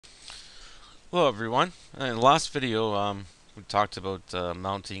Hello everyone. In the last video, we talked about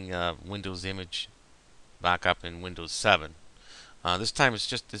mounting Windows image backup in Windows 7. This time it's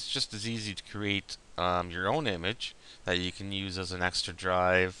just as easy to create your own image that you can use as an extra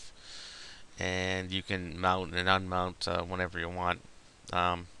drive, and you can mount and unmount whenever you want.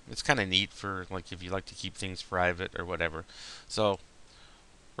 It's kind of neat for like if you like to keep things private or whatever. So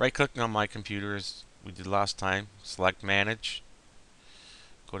right-clicking on my computer as we did last time, select Manage,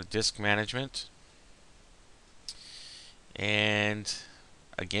 go to Disk Management, and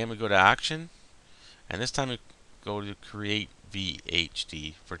again we go to Action. And this time we go to create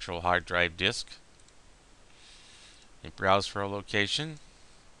VHD, virtual hard drive disk, and browse for a location.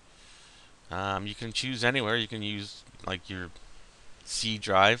 You can choose anywhere. You can use like your C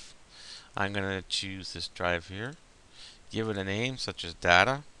drive. I'm going to choose this drive here. Give it a name such as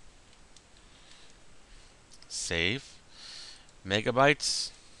data. Save.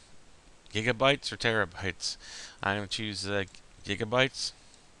 Megabytes, gigabytes, or terabytes. I'm going to choose gigabytes,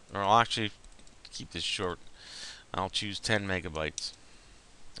 or I'll actually keep this short. I'll choose 10 megabytes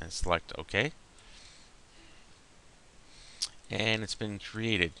and select OK. And it's been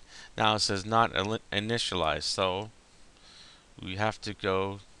created. Now it says not initialized, so we have to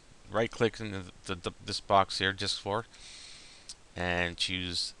go right click in this box here, disk 4, and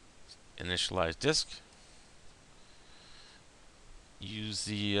choose initialize disk. Use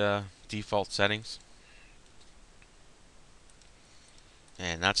the default settings,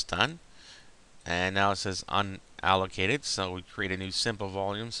 and that's done. And now it says unallocated, so we create a new simple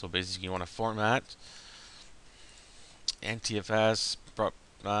volume. So basically you want to format NTFS,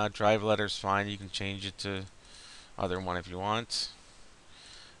 drive letters fine, you can change it to other one if you want.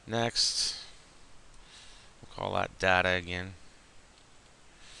 Next, we'll call that data again.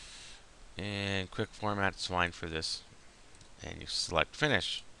 And quick format is fine for this. And you select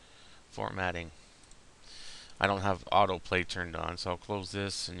finish. Formatting. I don't have autoplay turned on, so I'll close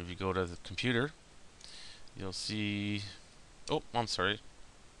this. And if you go to the computer, you'll see. Oh, I'm sorry.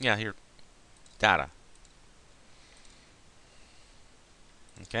 Yeah, here. Data.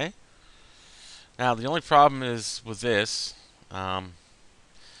 Okay. Now, the only problem is with this.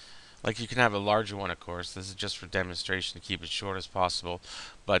 Like you can have a larger one, of course. This is just for demonstration to keep it short as possible.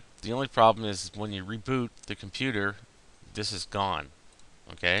 But the only problem is when you reboot the computer, this is gone.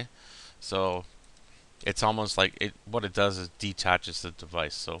 Okay? So it's almost like what it does is detaches the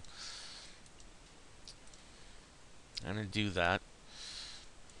device. So I'm going to do that.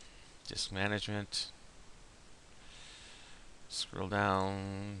 Disk management. Scroll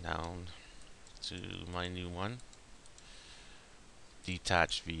down to my new one.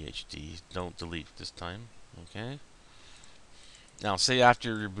 Detach VHD. Don't delete this time. Okay? Now say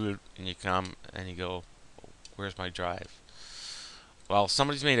after you reboot and you come and you go, where's my drive? Well,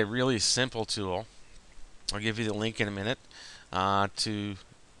 somebody's made a really simple tool. I'll give you the link in a minute to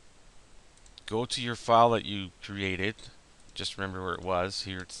go to your file that you created. Just remember where it was.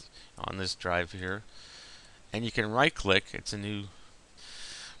 Here it's on this drive here. And you can right click. It's a new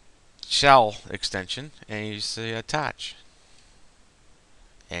shell extension. And you say attach.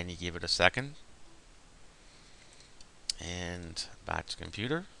 And you give it a second. And back to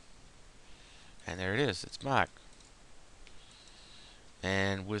computer. And there it is. It's back.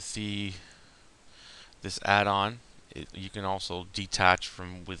 And with this add-on, you can also detach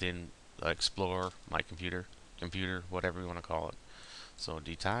from within Explorer, My Computer, whatever you want to call it. So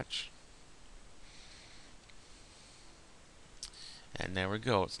detach. And there we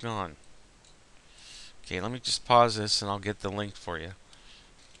go, it's gone. Okay, let me just pause this and I'll get the link for you.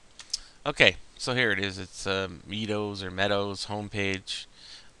 Okay, so here it is. It's Meadows homepage.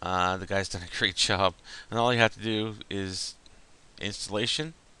 The guy's done a great job. And all you have to do is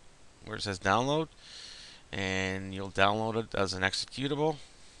installation, where it says download, and you'll download it as an executable.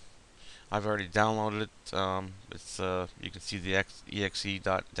 I've already downloaded it. It's you can see the exe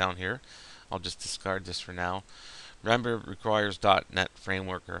down here. I'll just discard this for now. Remember, it requires .NET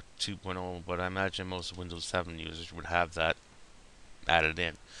Framework or 2.0, but I imagine most Windows 7 users would have that added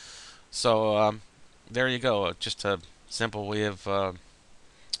in. So there you go. Just a simple way of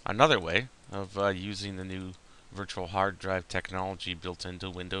another way of using the new virtual hard drive technology built into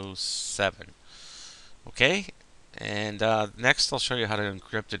Windows 7. Okay, and next I'll show you how to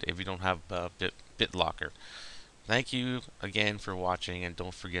encrypt it if you don't have BitLocker. Thank you again for watching, and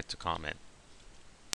don't forget to comment.